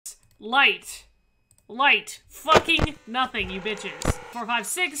Light. Light. Fucking nothing, you bitches. 4, 5,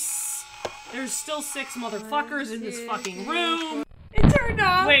 6. There's still 6 motherfuckers in this fucking room. It turned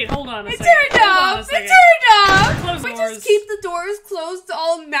off. Wait, hold on a second. It turned off. It turned off. Close We doors. just keep the doors closed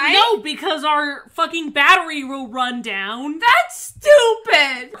all night? No, because our fucking battery will run down. That's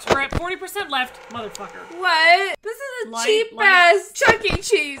stupid. We're at 40% left, motherfucker. What? This is a cheap-ass Chuck E.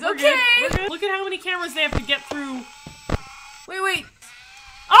 Cheese, We're okay? good. We're good. Look at how many cameras they have to get through. Wait.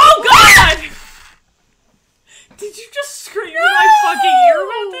 Oh, God! Did you just scream in my fucking ear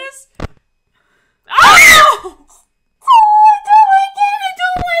about this? Oh!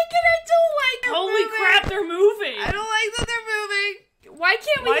 Holy crap, they're moving! I don't like that they're moving. Why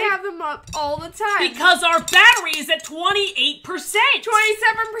can't we have them up all the time? Because our battery is at 28%!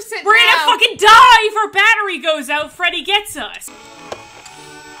 27%! We're gonna fucking die if our battery goes out, Freddy gets us!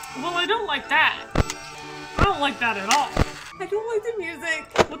 Well, I don't like that. I don't like that at all. I don't like the music.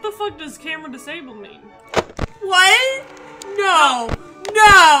 What the fuck does camera disabled mean? What? No!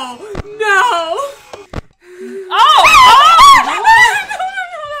 No!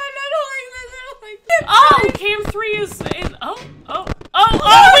 Oh, cam 3 is in. Oh, we gotta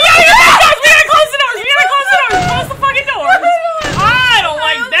get back, guys! We gotta close the doors! Close the fucking doors! I don't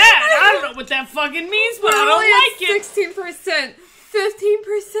like that! I don't know what that fucking means, but I don't like it! 16%.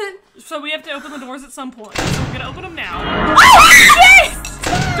 15%. So we have to open the doors at some point. So we're gonna open them now. Oh, shit!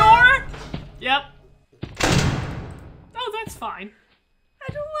 Door! Yep. Oh, that's fine.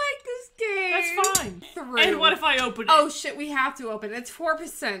 I don't like this game. That's fine. 3. And what if I open it? Oh shit, we have to open it. It's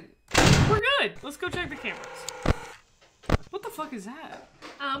 4%. We're good. Let's go check the cameras. What the fuck is that?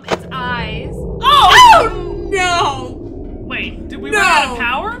 It's eyes. Oh! No! Wait, did we run out of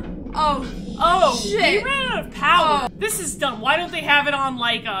power? Oh, shit. We ran out of power. This is dumb. Why don't they have it on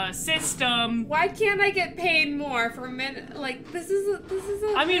like a system? Why can't I get paid more for a minute? Like, this is a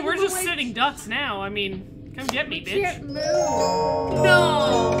I mean, we're just sitting ducks now. I mean, come get me, bitch. Can't move.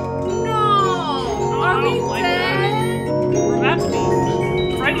 No. Are we dead? We're about to be.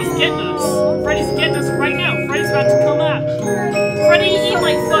 Freddy's getting us. Freddy's getting us right now. Freddy's about to come up. Freddy, eat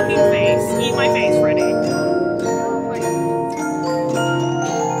my fucking face. Eat my face, Freddy.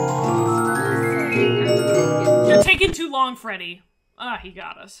 You're taking too long, Freddy. Ah, he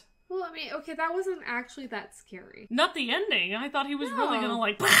got us. Well, I mean, okay, that wasn't actually that scary. Not the ending. I thought he was really gonna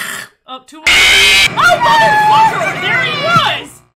like up to us. Oh, motherfucker! There he was!